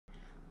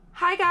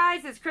Hi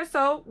guys, it's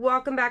Crystal.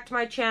 Welcome back to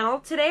my channel.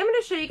 Today I'm going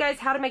to show you guys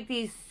how to make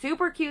these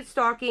super cute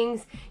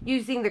stockings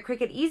using the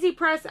Cricut Easy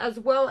Press as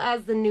well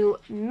as the new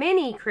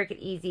mini Cricut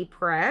Easy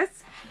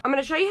Press. I'm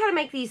going to show you how to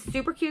make these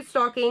super cute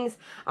stockings.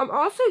 I'm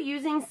also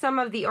using some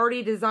of the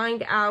already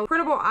designed out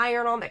printable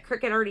iron-on that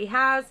Cricut already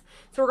has.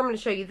 So we're going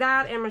to show you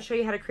that, and I'm going to show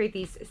you how to create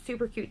these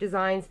super cute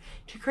designs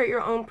to create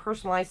your own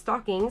personalized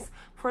stockings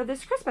for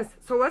this Christmas.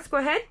 So let's go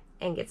ahead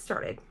and get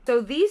started. So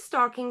these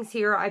stockings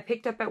here I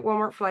picked up at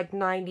Walmart for like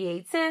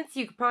 98 cents.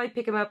 You could probably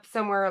pick them up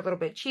somewhere a little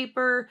bit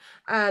cheaper.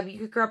 You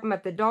could grab them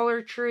at the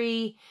Dollar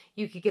Tree.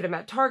 You could get them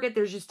at Target.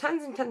 There's just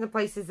tons and tons of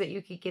places that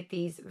you could get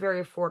these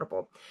very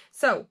affordable.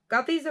 So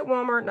got these at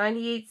Walmart,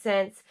 98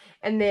 cents.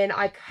 And then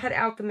I cut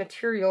out the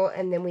material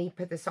and then we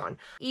put this on.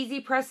 Easy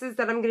presses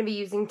that I'm going to be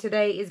using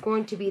today is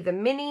going to be the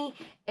mini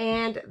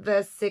and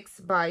the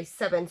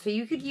 6x7. So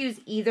you could use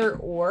either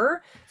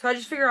or. So I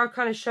just figured I'll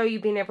kind of show you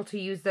being able to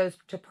use those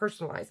to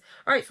personalize.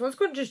 All right, so let's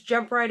go and just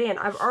jump right in.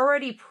 I've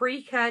already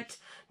pre-cut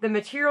the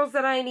materials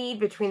that I need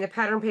between the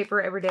pattern paper,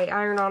 everyday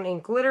iron-on,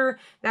 and glitter.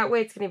 That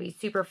way it's going to be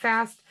super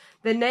fast.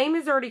 The name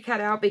is already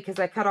cut out because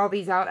I cut all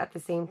these out at the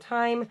same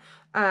time,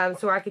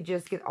 so I could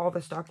just get all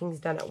the stockings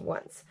done at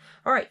once.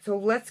 All right, so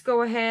let's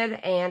go ahead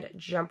and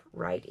jump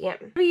right in.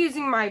 I'm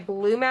using my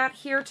blue mat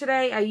here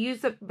today. I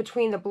use it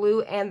between the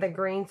blue and the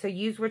green, so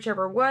use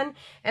whichever one.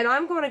 And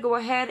I'm going to go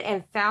ahead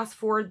and fast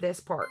forward this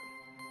part.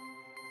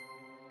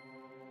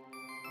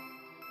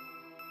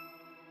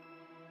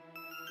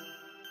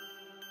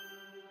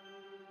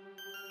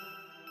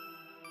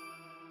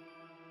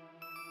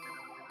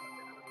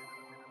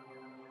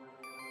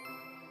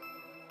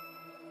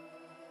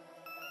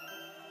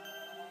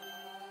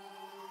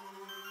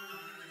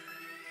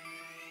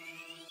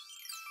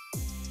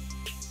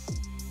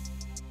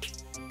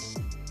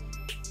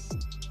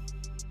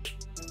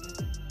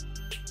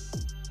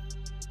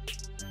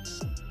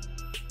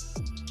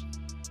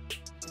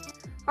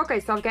 Okay,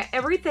 so I've got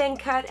everything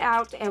cut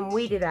out and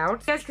weeded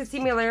out. You guys can see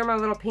me layer my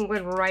little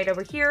penguin right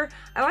over here.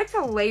 I like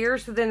to layer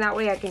so then that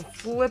way I can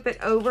flip it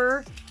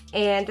over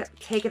and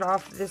take it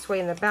off this way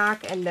in the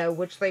back and know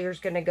which layer is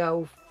going to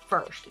go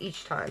first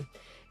each time.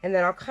 And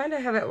then I'll kind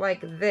of have it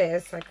like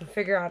this so I can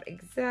figure out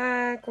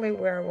exactly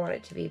where I want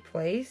it to be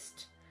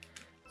placed.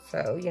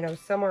 So, you know,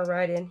 somewhere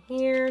right in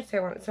here. So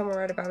I want it somewhere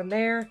right about in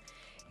there.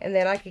 And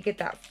then I could get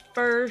that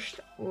first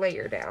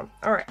layer down.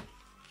 All right.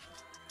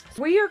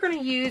 We are going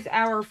to use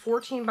our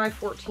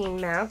 14x14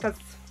 mat.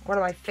 That's one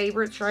of my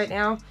favorites right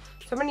now.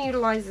 So I'm going to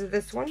utilize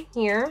this one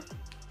here.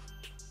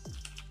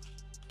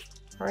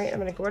 All right, I'm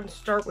going to go ahead and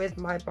start with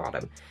my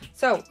bottom.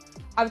 So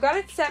I've got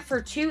it set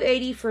for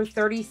 280 for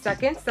 30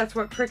 seconds. That's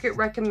what Cricut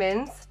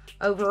recommends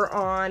over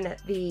on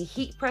the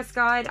heat press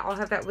guide. I'll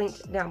have that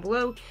linked down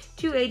below.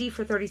 280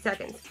 for 30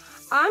 seconds.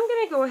 I'm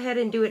going to go ahead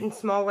and do it in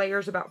small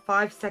layers, about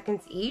 5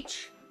 seconds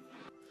each.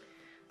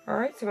 All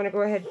right, so I'm going to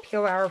go ahead and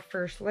peel our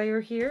first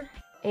layer here.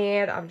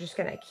 And I'm just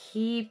going to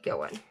keep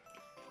going.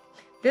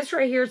 This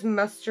right here is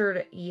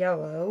mustard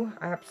yellow.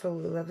 I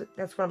absolutely love it.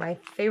 That's one of my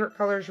favorite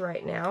colors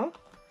right now.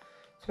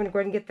 So I'm going to go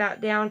ahead and get that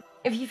down.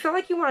 If you feel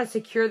like you want to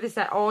secure this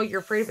at all,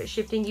 you're afraid of it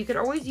shifting, you could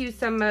always use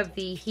some of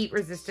the heat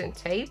resistant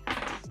tape.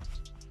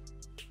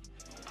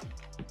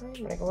 I'm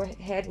going to go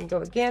ahead and go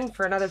again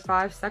for another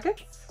 5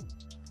 seconds.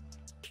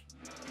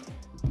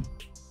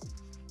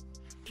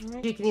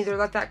 You can either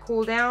let that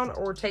cool down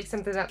or take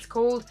something that's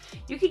cold.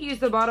 You could use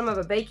the bottom of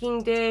a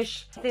baking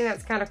dish. Something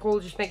that's kind of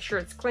cold, just make sure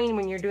it's clean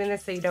when you're doing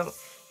this so you don't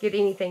get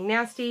anything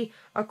nasty.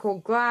 A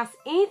cold glass,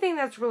 anything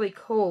that's really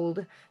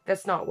cold,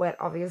 that's not wet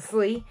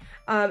obviously.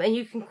 And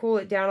you can cool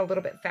it down a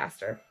little bit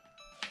faster.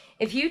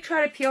 If you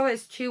try to peel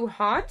this too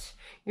hot,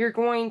 you're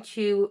going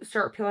to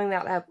start peeling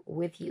that up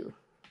with you.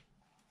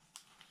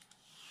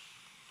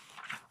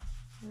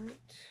 All right.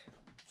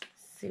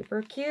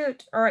 Super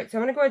cute. All right, so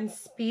I'm going to go ahead and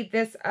speed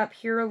this up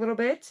here a little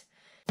bit.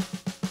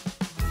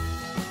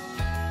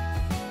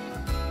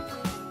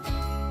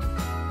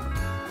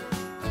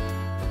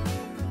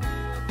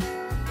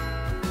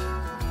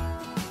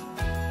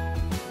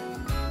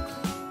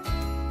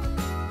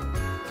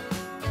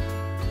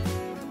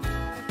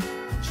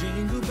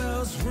 Jingle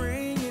bells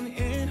ringing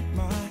in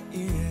my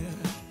ear.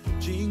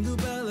 Jingle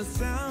bell, a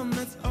sound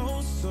that's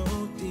oh so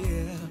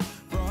dear.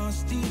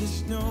 Frosty the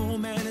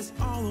snowman is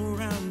all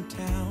around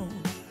town.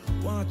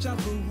 Watch out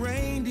for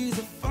reindeers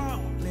are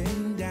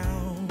falling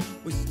down.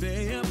 We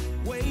stay up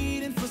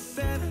waiting for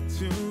Santa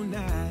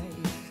tonight.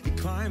 He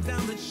climbs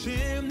down the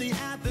chimney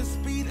at the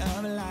speed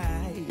of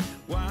light,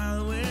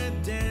 while we're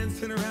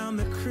dancing around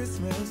the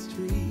Christmas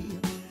tree,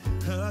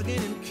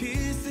 hugging and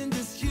kissing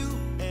just you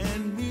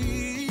and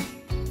me.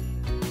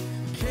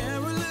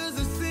 Carolers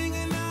are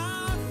singing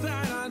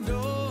outside our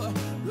door,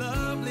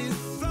 lovely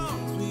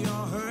songs we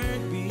all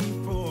heard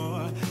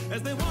before,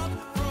 as they walk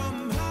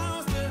from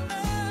house to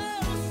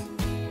house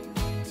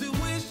to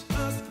wish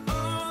us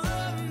all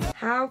a night.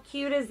 How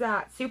cute is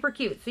that? Super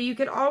cute. So you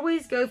could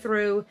always go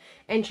through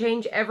and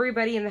change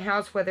everybody in the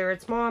house, whether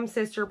it's mom,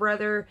 sister,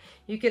 brother.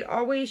 You could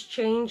always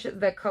change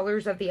the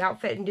colors of the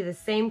outfit and do the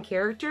same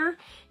character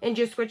and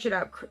just switch it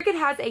up. Cricut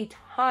has a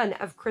ton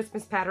of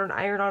Christmas pattern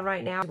iron-on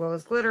right now, as well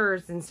as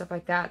glitters and stuff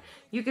like that.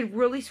 You could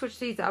really switch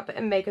these up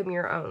and make them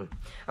your own.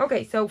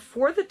 Okay, so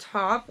for the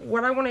top,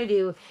 what I want to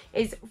do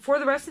is, for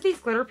the rest of these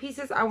glitter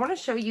pieces, I want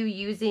to show you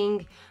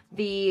using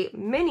the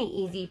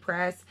mini easy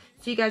press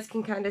so you guys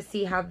can kind of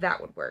see how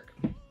that would work.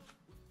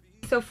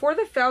 So for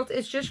the felt,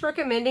 it's just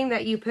recommending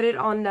that you put it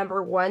on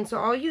number 1. So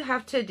all you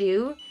have to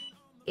do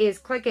is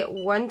click it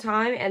one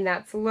time, and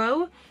that's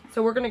low.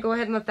 So we're going to go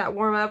ahead and let that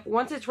warm up.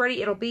 Once it's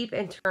ready, it'll beep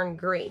and turn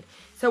green.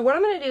 So what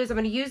I'm going to do is I'm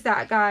going to use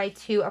that guy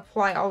to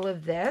apply all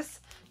of this.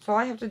 So all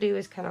I have to do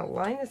is kind of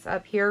line this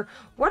up here.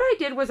 What I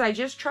did was I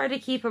just tried to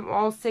keep them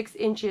all 6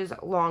 inches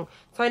long.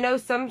 So I know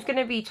some's going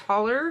to be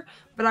taller,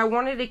 but I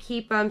wanted to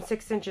keep them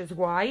 6 inches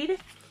wide.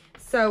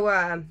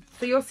 So,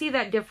 so you'll see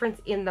that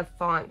difference in the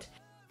font.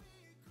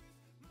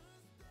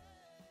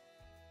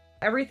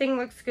 Everything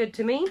looks good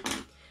to me.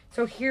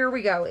 So here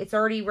we go. It's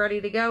already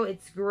ready to go.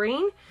 It's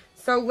green.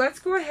 So let's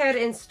go ahead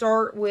and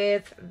start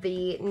with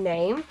the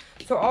name.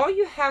 So all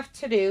you have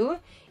to do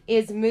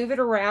is move it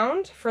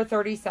around for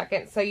 30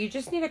 seconds. So you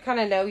just need to kind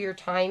of know your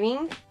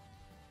timing.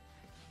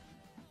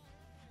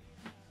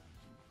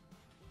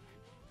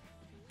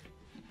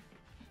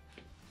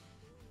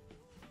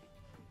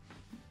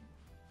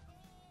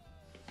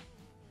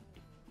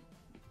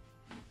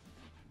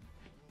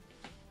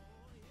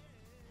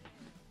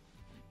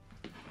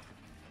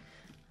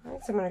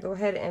 So I'm going to go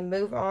ahead and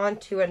move on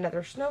to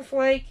another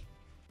snowflake.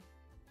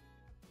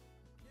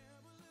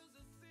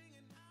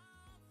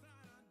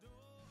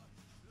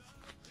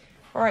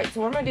 Alright,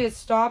 so what I'm going to do is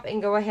stop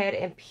and go ahead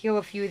and peel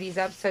a few of these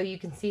up so you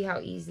can see how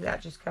easy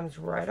that just comes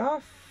right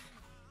off.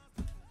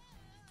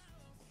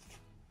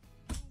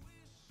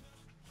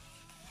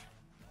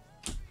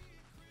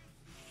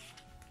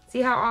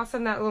 See how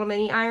awesome that little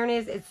mini iron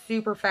is? It's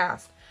super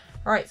fast.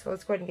 Alright, so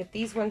let's go ahead and get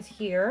these ones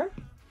here.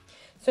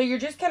 So you're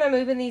just kind of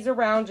moving these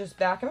around just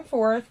back and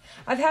forth.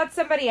 I've had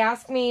somebody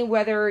ask me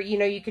whether, you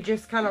know, you could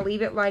just kind of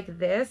leave it like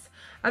this.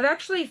 I've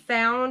actually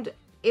found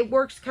it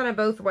works kind of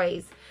both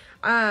ways.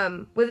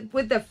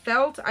 With the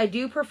felt, I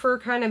do prefer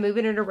kind of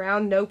moving it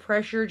around, no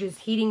pressure, just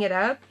heating it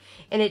up,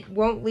 and it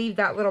won't leave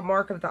that little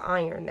mark of the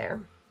iron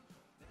there.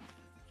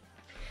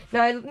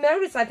 Now I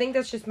noticed, I think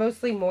that's just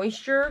mostly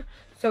moisture,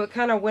 so it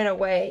kind of went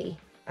away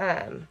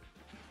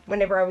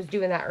whenever I was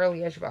doing that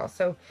early as well.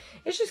 So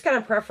it's just kind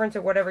of preference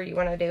of whatever you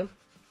want to do.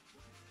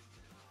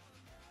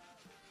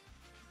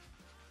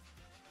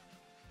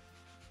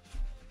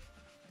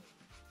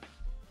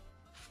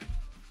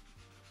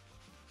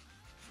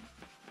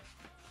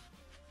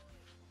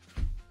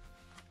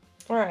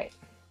 All right,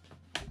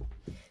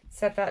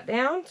 set that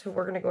down. So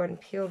we're gonna go ahead and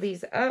peel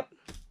these up.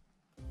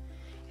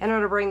 And I'm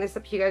gonna bring this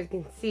up so you guys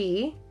can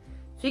see.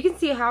 So you can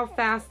see how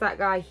fast that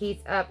guy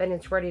heats up and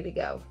it's ready to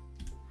go.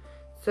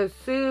 So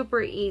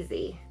super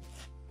easy.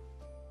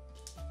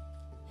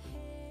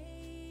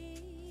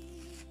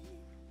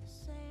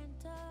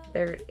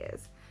 There it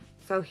is.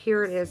 So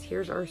here it is.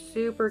 Here's our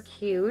super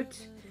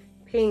cute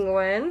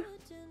penguin.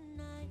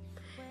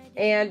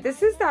 And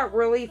this is that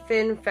really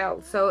thin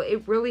felt, so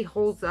it really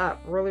holds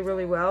up really,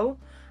 really well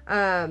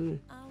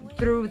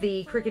through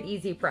the Cricut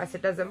Easy Press.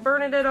 It doesn't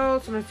burn it at all,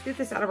 so I'm going to scoot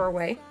this out of our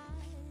way.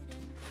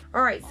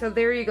 Alright, so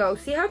there you go.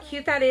 See how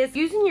cute that is?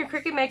 Using your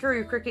Cricut Maker or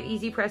your Cricut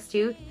Easy Press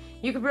too,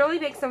 you could really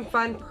make some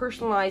fun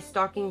personalized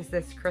stockings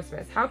this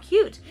Christmas. How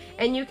cute!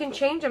 And you can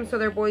change them so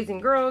they're boys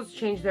and girls,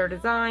 change their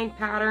design,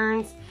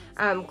 patterns,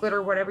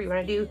 glitter, whatever you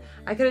want to do.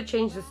 I could have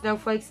changed the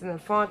snowflakes and the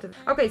font.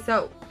 Okay,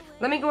 so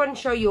let me go ahead and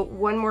show you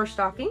one more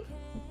stocking.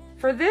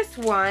 For this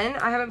one,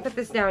 I haven't put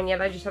this down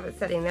yet, I just have it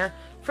sitting there.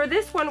 For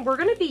this one, we're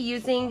going to be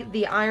using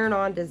the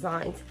iron-on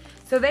designs.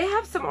 So they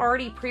have some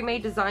already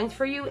pre-made designs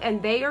for you,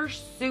 and they are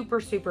super,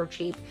 super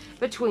cheap.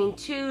 Between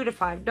 $2 to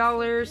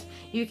 $5.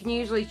 You can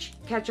usually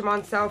catch them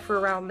on sale for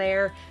around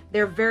there.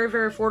 They're very,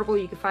 very affordable.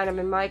 You can find them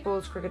in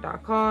Michael's,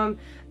 Cricut.com.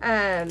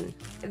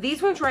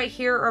 These ones right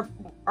here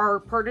are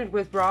partnered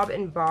with Rob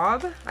and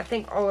Bob. I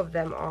think all of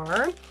them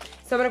are.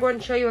 So I'm going to go ahead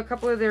and show you a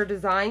couple of their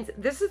designs.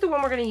 This is the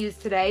one we're going to use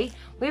today.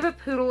 We have a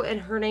poodle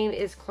and her name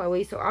is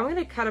Chloe. So I'm going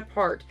to cut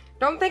apart.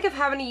 Don't think of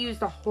having to use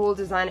the whole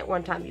design at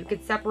one time. You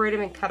could separate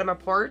them and cut them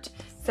apart.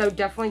 So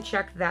definitely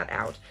check that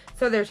out.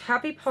 So there's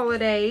Happy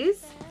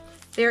Holidays.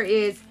 There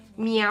is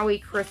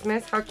Meowie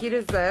Christmas. How cute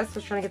is this? I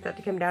was trying to get that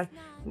to come down.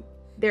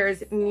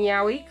 There's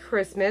Meowie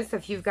Christmas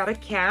if you've got a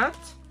cat.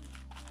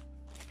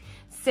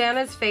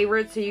 Santa's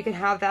Favorite, so you can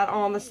have that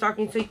on the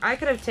stocking. So I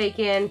could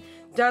have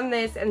done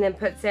this and then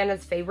put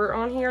Santa's Favorite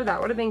on here.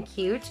 That would have been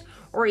cute.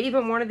 Or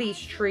even one of these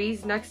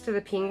trees next to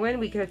the penguin.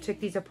 We could have took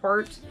these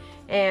apart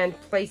and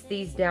placed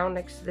these down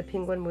next to the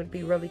penguin. Would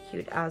be really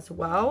cute as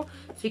well.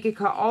 So you could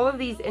cut all of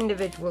these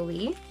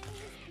individually.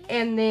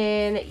 And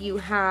then you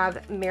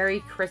have Merry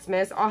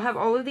Christmas. I'll have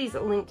all of these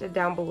linked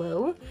down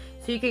below.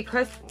 So you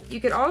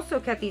could also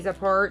cut these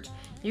apart.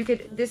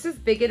 This is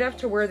big enough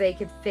to where they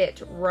could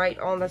fit right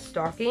on the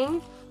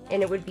stocking,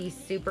 and it would be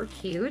super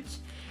cute.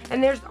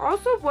 And there's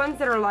also ones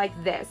that are like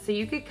this. So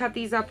you could cut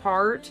these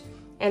apart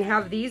and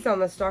have these on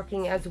the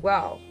stocking as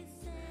well.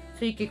 So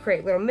So you could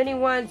create little mini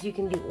ones. You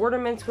can do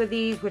ornaments with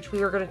these, which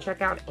we are going to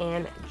check out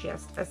in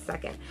just a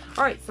second.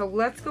 All right, so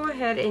let's go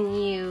ahead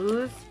and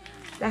use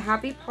the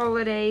Happy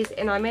Holidays,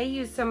 and I may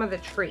use some of the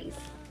trees.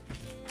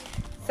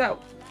 So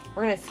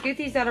we're going to scoot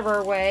these out of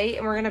our way,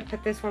 and we're going to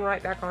put this one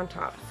right back on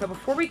top. So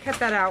before we cut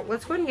that out,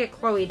 let's go ahead and get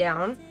Chloe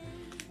down.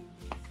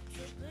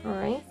 All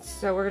right,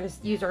 so we're going to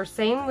use our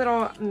same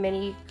little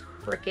mini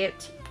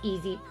Cricut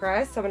Easy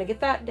Press. So I'm going to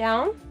get that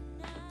down.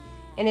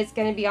 And it's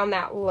going to be on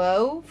that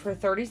low for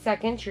 30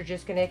 seconds. You're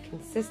just going to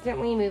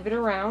consistently move it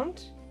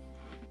around.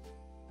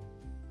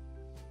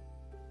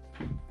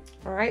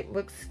 All right,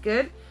 looks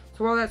good.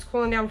 So while that's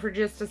cooling down for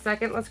just a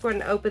second, let's go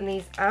ahead and open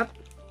these up.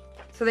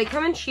 So they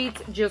come in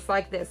sheets just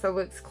like this. So it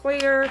looks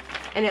clear,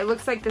 and it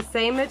looks like the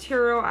same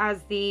material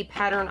as the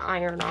pattern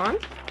iron-on.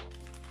 So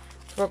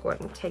we'll go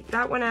ahead and take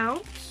that one out.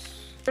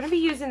 I'm going to be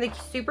using the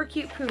super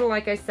cute poodle,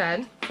 like I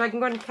said. So I can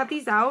go ahead and cut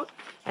these out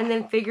and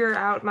then figure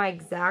out my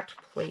exact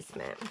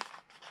placement.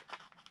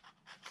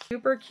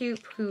 Super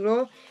cute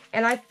poodle,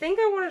 and I think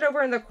I want it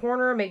over in the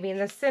corner, maybe in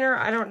the center.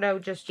 I don't know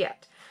just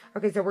yet.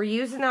 Okay, so we're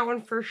using that one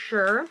for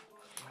sure.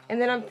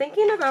 And then I'm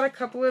thinking about a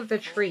couple of the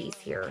trees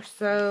here.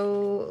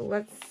 So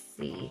let's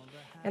see.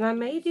 And I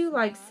may do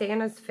like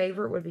Santa's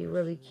favorite would be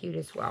really cute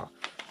as well.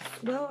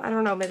 Well, I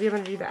don't know. Maybe I'm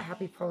going to do that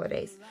Happy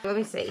Holidays. Let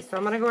me see. So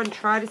I'm going to go ahead and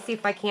try to see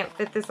if I can't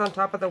fit this on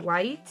top of the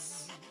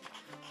whites.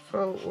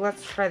 So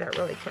let's try that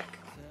really quick.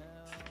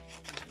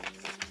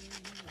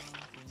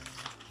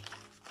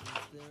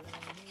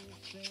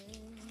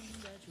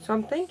 So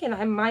I'm thinking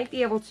I might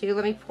be able to.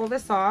 Let me pull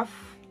this off.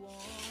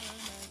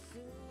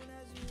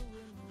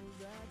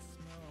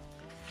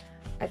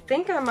 I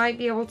think I might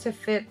be able to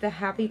fit the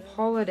Happy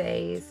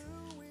Holidays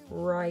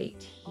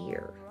right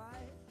here.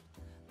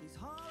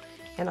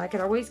 And I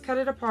could always cut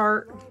it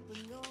apart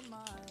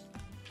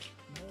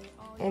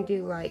and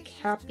do like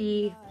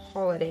Happy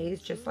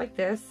Holidays just like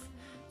this.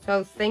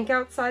 So think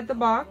outside the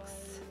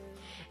box.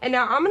 And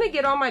now I'm going to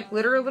get on my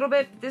glitter a little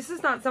bit. This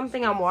is not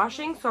something I'm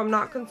washing, so I'm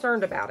not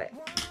concerned about it.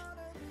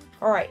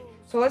 Alright,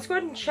 so let's go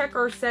ahead and check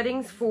our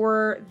settings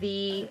for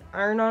the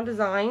iron-on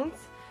designs.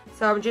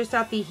 So I'm just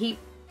at the heat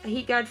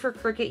guide for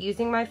Cricut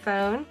using my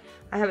phone.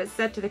 I have it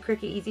set to the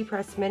Cricut Easy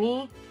Press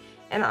Mini.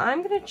 And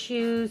I'm going to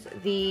choose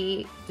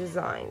the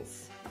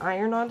designs.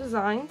 Iron-on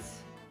designs.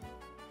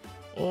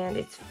 And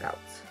it's felt.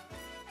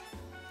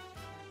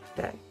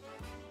 Done.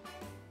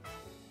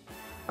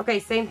 Okay,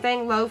 same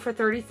thing, low for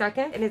 30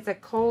 seconds. And it's a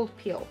cold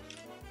peel.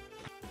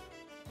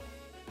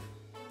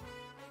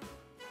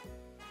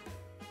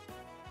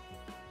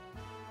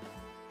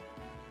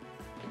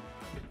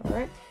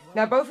 Alright,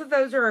 now both of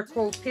those are a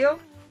cold peel.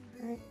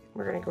 Alright,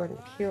 we're going to go ahead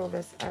and peel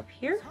this up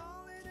here.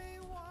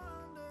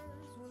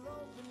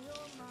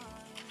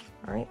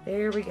 Alright,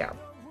 there we go.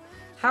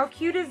 How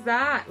cute is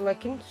that?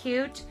 Looking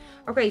cute.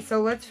 Okay,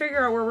 so let's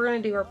figure out where we're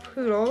going to do our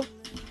poodle.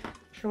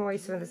 Trim away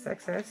some of this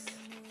excess.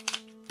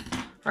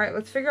 Alright,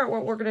 let's figure out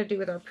what we're going to do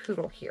with our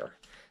poodle here.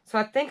 So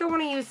I think I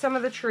want to use some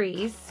of the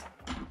trees.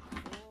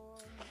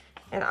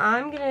 And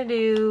I'm going to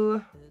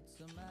do,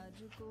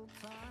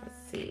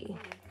 let's see.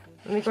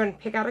 Let me go ahead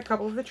and pick out a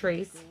couple of the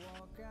trees.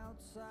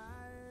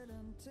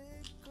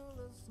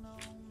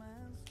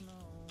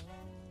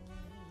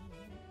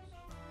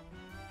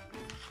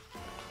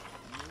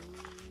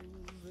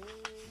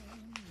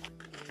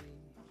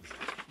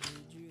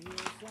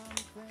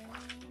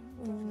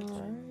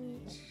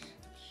 Alright,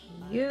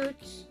 cute.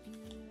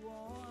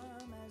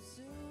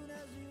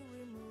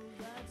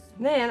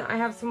 Then I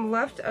have some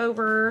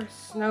leftover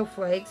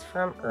snowflakes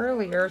from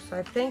earlier, so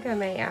I think I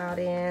may add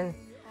in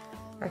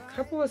a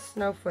couple of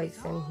snowflakes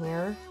in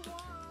here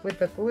with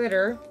the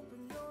glitter.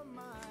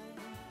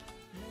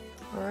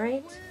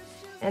 Alright,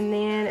 and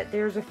then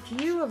there's a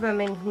few of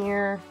them in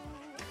here,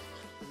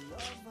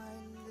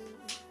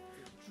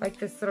 like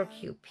this little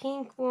cute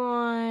pink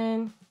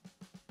one.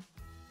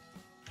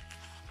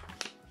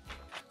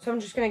 So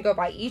I'm just going to go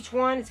by each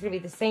one. It's going to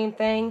be the same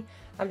thing.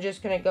 I'm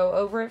just going to go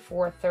over it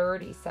for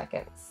 30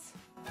 seconds.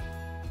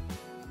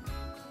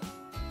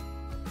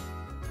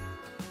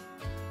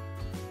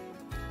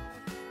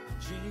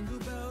 Jingle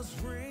bells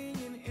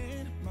ringing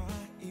in my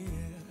ear.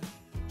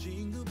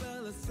 Jingle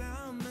bell, a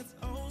sound that's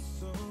oh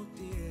so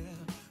dear.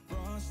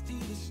 Frosty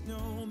the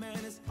snowman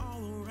is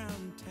all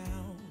around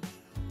town.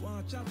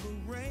 Watch out for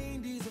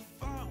reindeers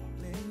are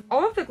falling.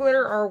 All of the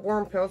glitter are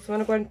warm peels, so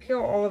I'm going to go ahead and peel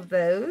all of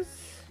those.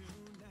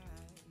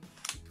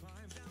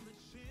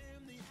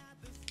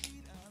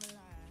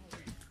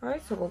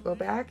 Alright, so we'll go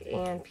back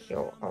and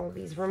peel all of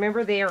these.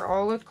 Remember, they are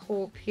all a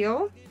cold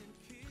peel.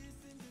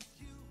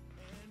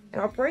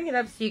 And I'll bring it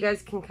up so you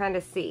guys can kind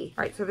of see.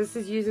 Alright, so this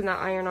is using the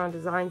iron-on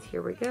designs.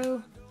 Here we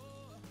go.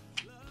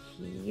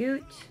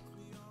 Cute.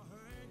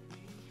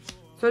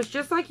 So it's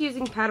just like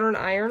using pattern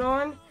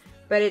iron-on,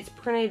 but it's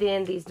printed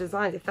in these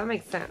designs, if that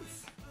makes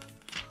sense.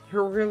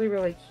 They're really,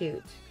 really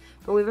cute.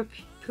 But we have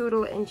a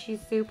poodle, and she's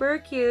super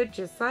cute,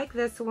 just like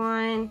this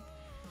one.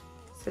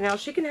 So now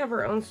she can have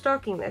her own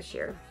stocking this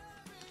year.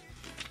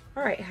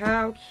 Alright,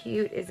 how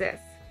cute is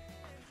this?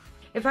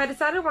 If I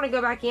decided I want to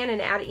go back in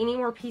and add any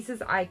more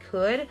pieces, I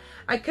could.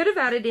 I could have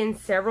added in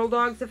several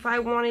dogs if I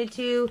wanted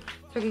to.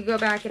 So I could go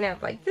back and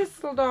add like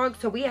this little dog.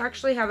 So we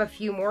actually have a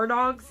few more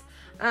dogs.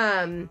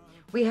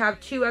 We have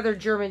 2 other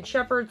German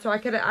Shepherds. So I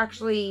could have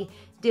actually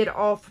did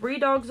all 3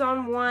 dogs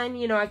on one.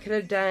 You know, I could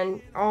have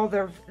done all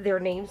their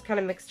names kind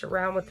of mixed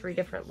around with 3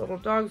 different little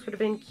dogs. Would have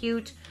been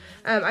cute.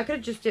 I could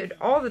have just did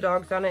all the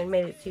dogs on it and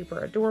made it super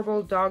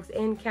adorable. Dogs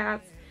and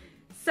cats.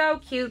 So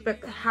cute,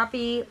 but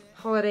happy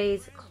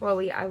holidays,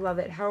 Chloe. I love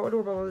it. How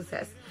adorable is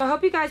this? I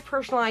hope you guys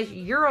personalize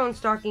your own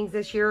stockings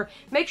this year.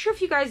 Make sure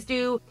if you guys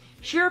do,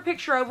 share a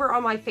picture over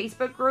on my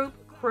Facebook group,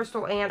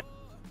 Crystal Ann.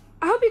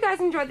 I hope you guys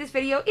enjoyed this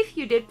video. If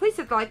you did, please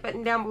hit the like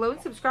button down below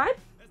and subscribe.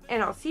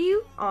 And I'll see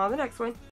you on the next one.